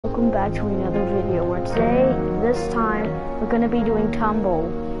Welcome back to another video where this time, we're gonna be doing Tambole.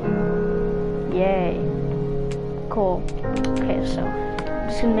 Yay. Cool. Okay, so I'm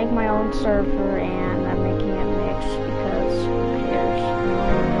just gonna make my own server and I'm making it mixed because who cares?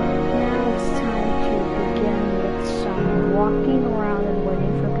 Now it's time to begin with some walking around and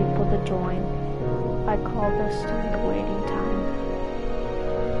waiting for people to join. I call this time waiting time.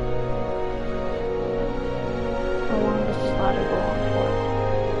 How long does this ladder go on for?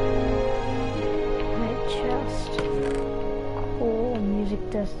 Cool music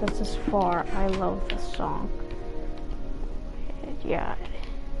distance is far. I love this song. Yeah.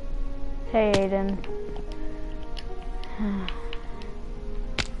 Hey Aiden.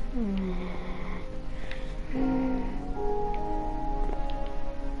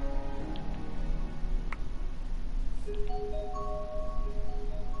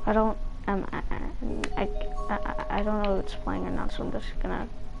 I don't know if it's playing or not, so I'm just gonna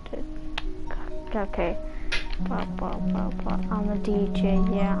okay. I'm a DJ,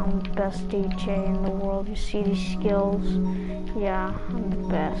 yeah, I'm the best DJ in the world. You see these skills? Yeah, I'm the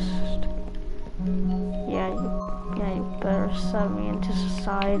best. Yeah, you better set me into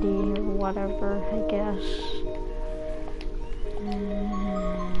society or whatever, I guess.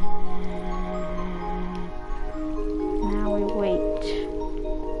 Now we wait.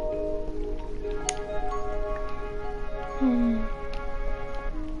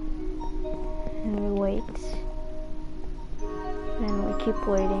 And we wait. And we keep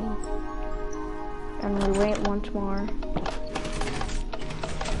waiting. And we wait once more.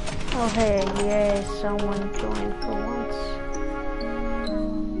 Oh hey, yay, someone joined for once.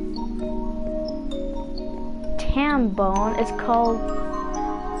 Tambole, it's called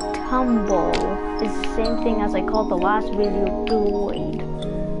Tambole. It's the same thing as I called the last video, Dude.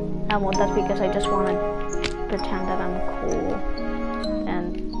 And well, that's because I just want to pretend that I'm cool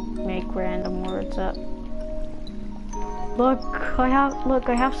and make random words up. Look, I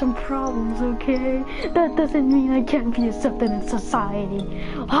have some problems, okay? That doesn't mean I can't be accepted in society.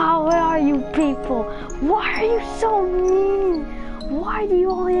 How are you people? Why are you so mean? Why do you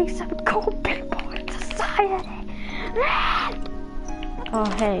only accept cool people in society? Oh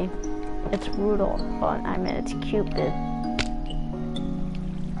hey, it's Rudolph. Oh, I mean it's Cupid.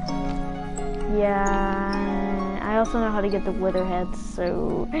 Yeah, I also know how to get the wither heads,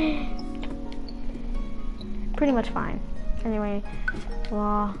 so pretty much fine. Anyway,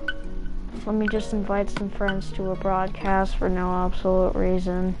 well, let me just invite some friends to a broadcast for no absolute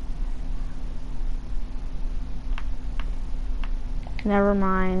reason. Never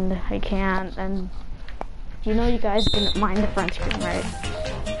mind, I can't, and you know you guys didn't mind the front screen, right?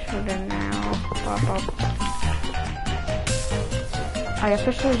 Should've now. I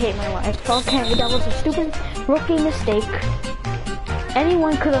officially hate my life. Okay, that was a stupid rookie mistake.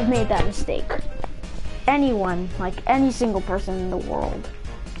 Anyone could have made that mistake. Anyone, like any single person in the world.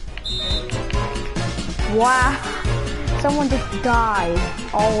 Wow, someone just died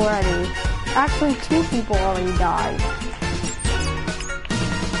already. Actually, 2 people already died.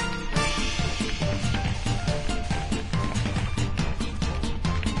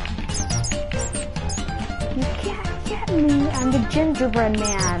 You can't get me, I'm the gingerbread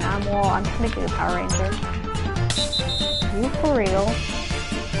man. I'm technically a Power Ranger. You for real?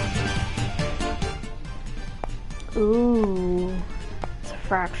 Ooh, it's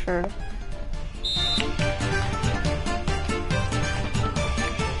fractured.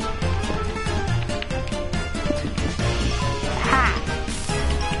 Ha!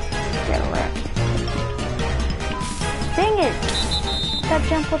 Get wrecked. Dang it! That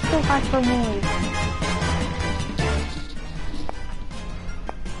jump was too high for me.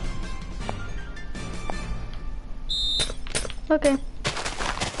 Okay.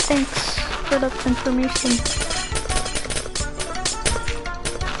 Thanks for the information.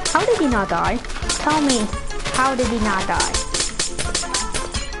 How did he not die? Tell me, how did he not die?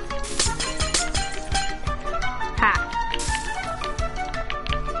 Ha!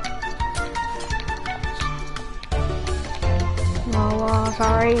 Oh,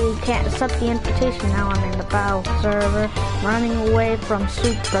 sorry, you can't accept the invitation. Now I'm in the battle server, running away from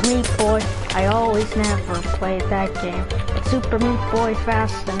Super Meat Boy. I always never played that game. But Super Meat Boy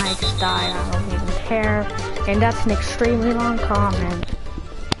fast and I just died. I don't even care. And that's an extremely long comment.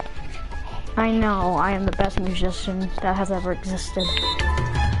 I know, I am the best musician that has ever existed.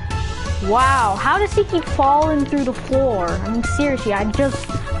 Wow, how does he keep falling through the floor? I mean, seriously, I just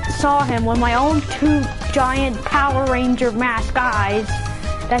saw him with my own 2 giant Power Ranger mask eyes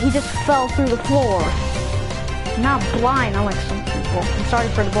that he just fell through the floor. I'm not blind, unlike some people. I'm sorry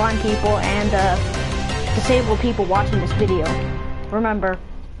for the blind people and disabled people watching this video. Remember,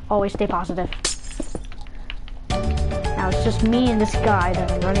 Always stay positive. Now it's just me and this guy that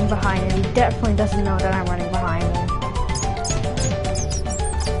I'm running behind, and he definitely doesn't know that I'm running behind him.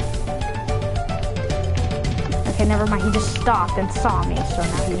 Okay, never mind. He just stopped and saw me, so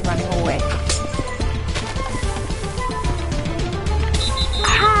now he's running away.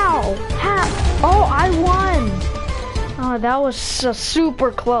 How? How? Oh, I won! Oh, that was a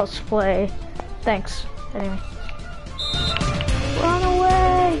super close play. Thanks. Anyway. Run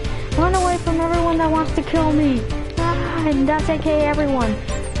away! Run away from everyone that wants to kill me! Ah, and that's aka everyone.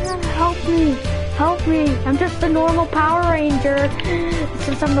 Ah, help me! Help me! I'm just a normal Power Ranger.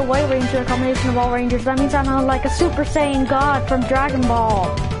 Since I'm the White Ranger, a combination of all Rangers, that means I'm like a Super Saiyan God from Dragon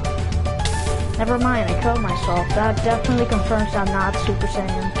Ball. Never mind, I killed myself. That definitely confirms I'm not Super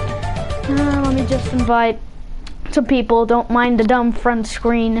Saiyan. Let me just invite some people. Don't mind the dumb front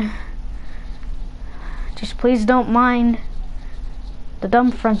screen. Just please don't mind the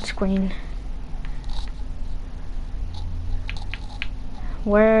dumb front screen.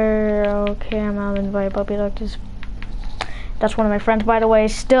 Where? Okay, I'm out of invite puppy dog. That's one of my friends, by the way.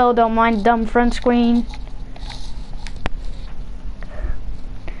 Still don't mind the dumb front screen.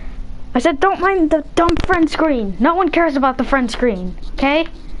 I said don't mind the dumb front screen. No one cares about the front screen, okay?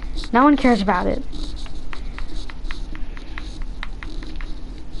 No one cares about it.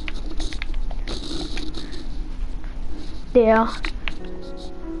 Yeah.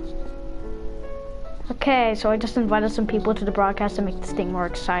 Okay, so I just invited some people to the broadcast to make this thing more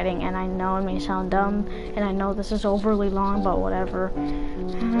exciting, and I know it may sound dumb, and I know this is overly long, but whatever.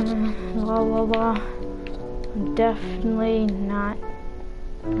 Blah blah blah. I'm definitely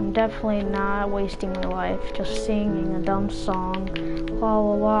not wasting my life just singing a dumb song. Blah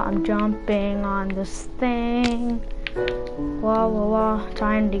blah blah. I'm jumping on this thing. Blah blah blah.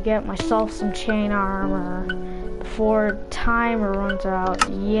 Trying to get myself some chain armor before timer runs out.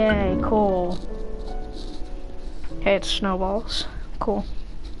 Yay, cool. Hey, it's snowballs. Cool.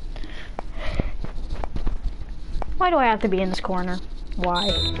 Why do I have to be in this corner? Why?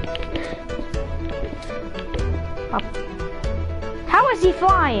 Up. How is he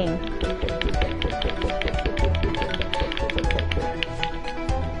flying?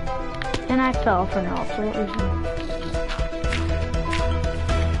 And I fell for no absolute reason.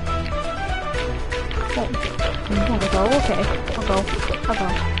 Oh, I'm gonna go. Okay, I'll go.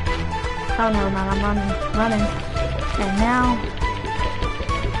 Oh, never mind. I'm running. And now,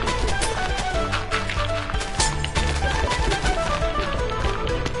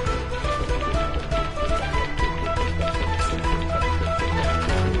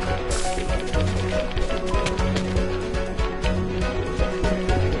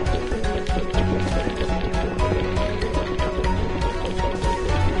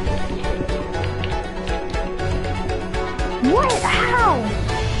 what? How?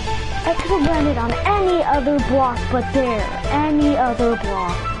 I could have landed on any other block but there. Any other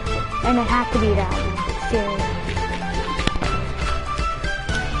block. And it had to be that one. Seriously.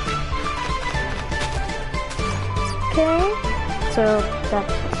 Okay. So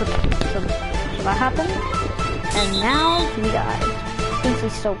that happened. And now he died. Thinks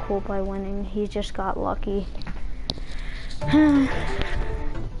he's so cool by winning. He just got lucky.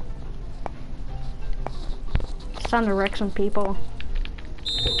 It's time to wreck some people.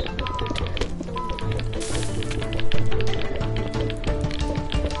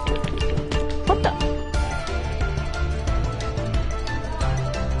 What the?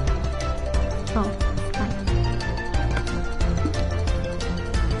 Oh.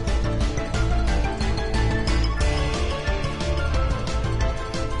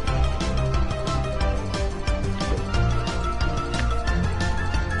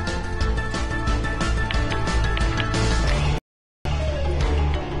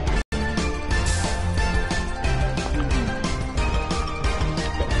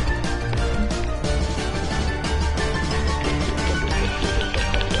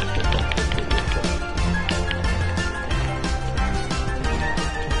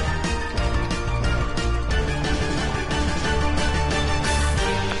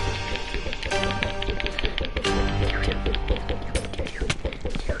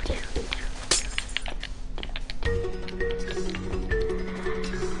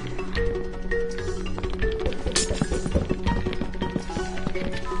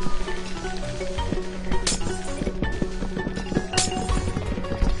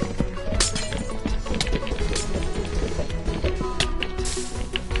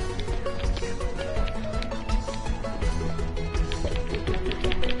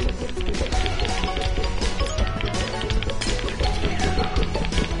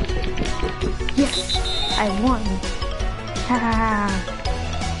 I won. Ha ha ha.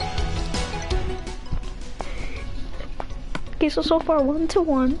 Okay, so far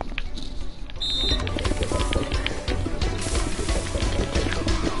 1-1.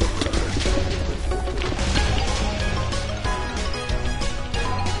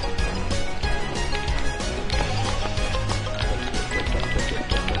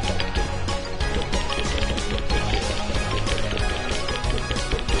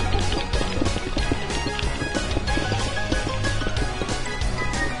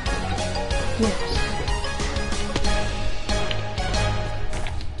 Yes.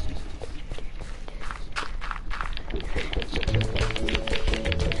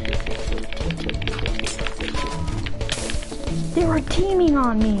 They were teaming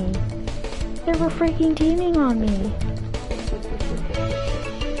on me. They were freaking teaming on me.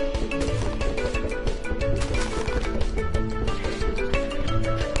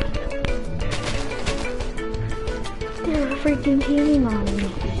 They were freaking teaming on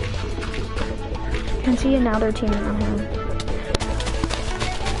me. And see, and now they're teaming on him.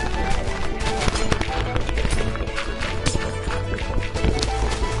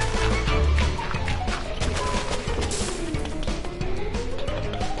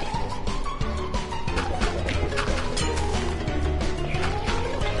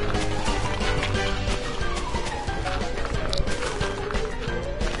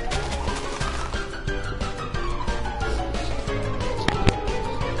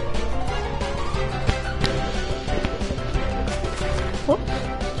 Whoops.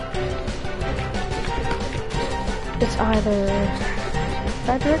 It's either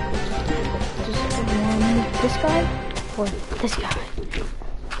Frederick, just this guy, or this guy.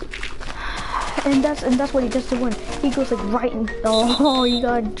 And that's what he does to win. He goes like right in. Oh, he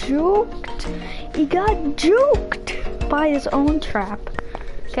got juked. He got juked by his own trap.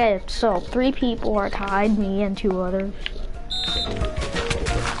 Okay, so 3 people are tied, me and 2 others.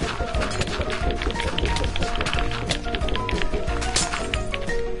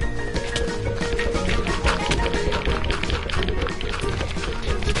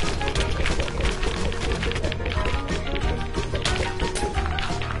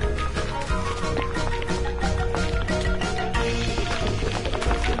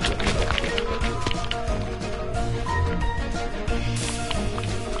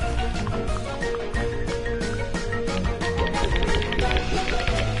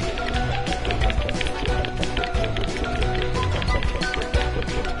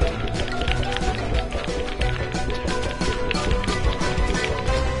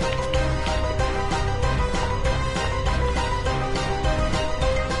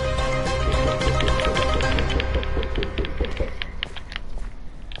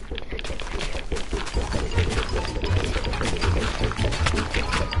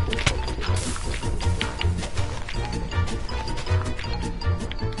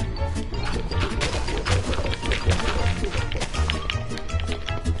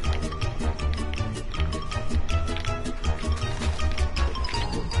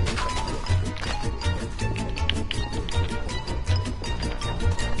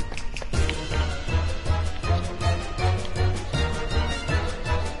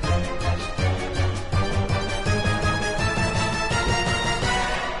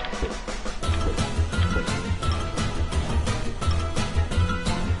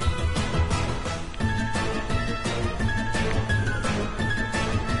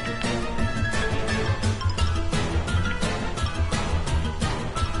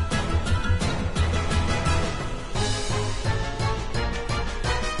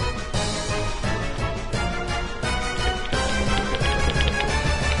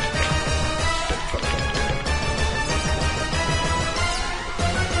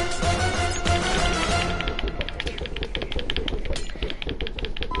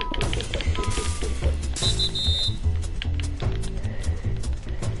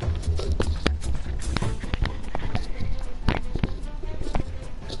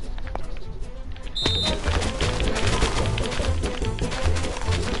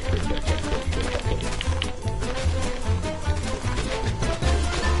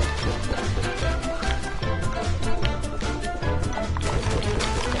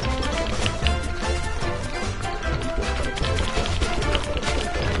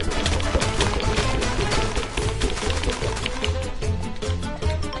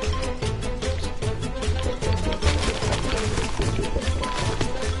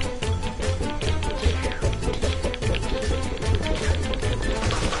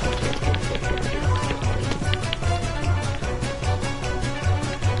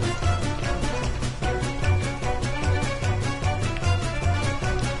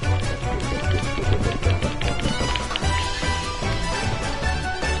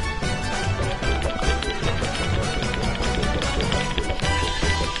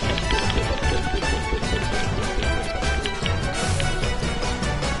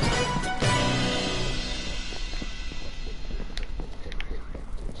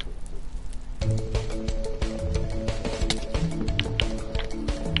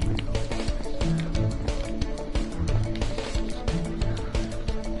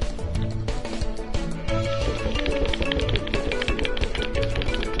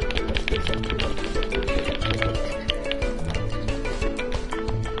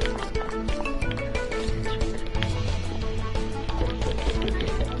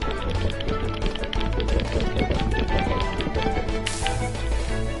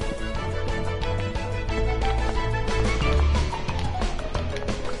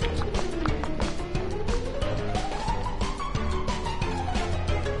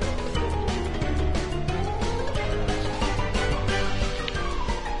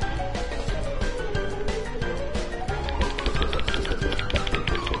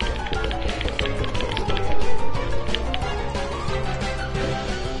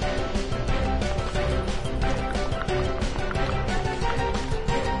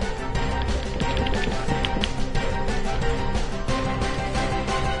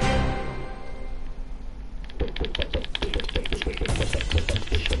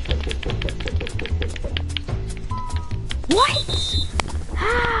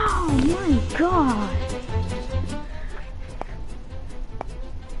 God.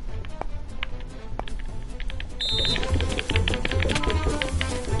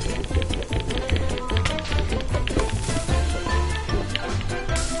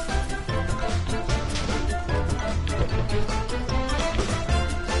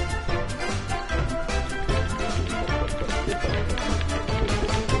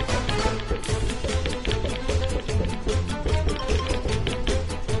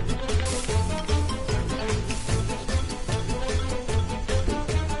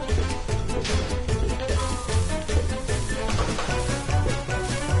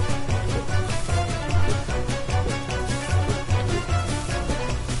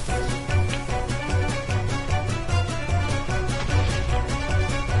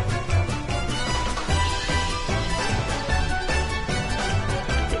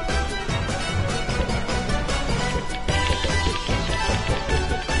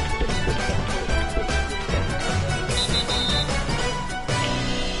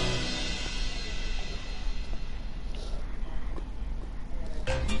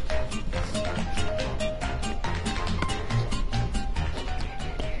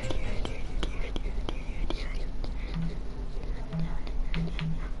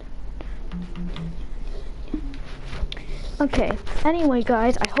 Okay, anyway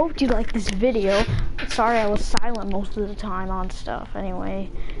guys, I hope you liked this video. Sorry I was silent most of the time on stuff.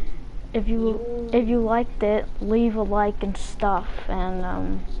 Anyway, if you liked it, leave a like and stuff,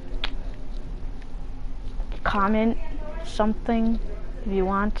 and comment something if you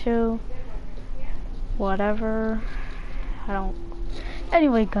want to. Whatever.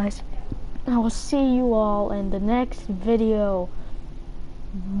 Anyway guys, I will see you all in the next video.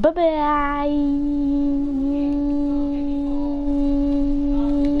 Bye bye.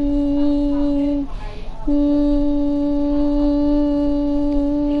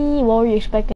 What were you expecting?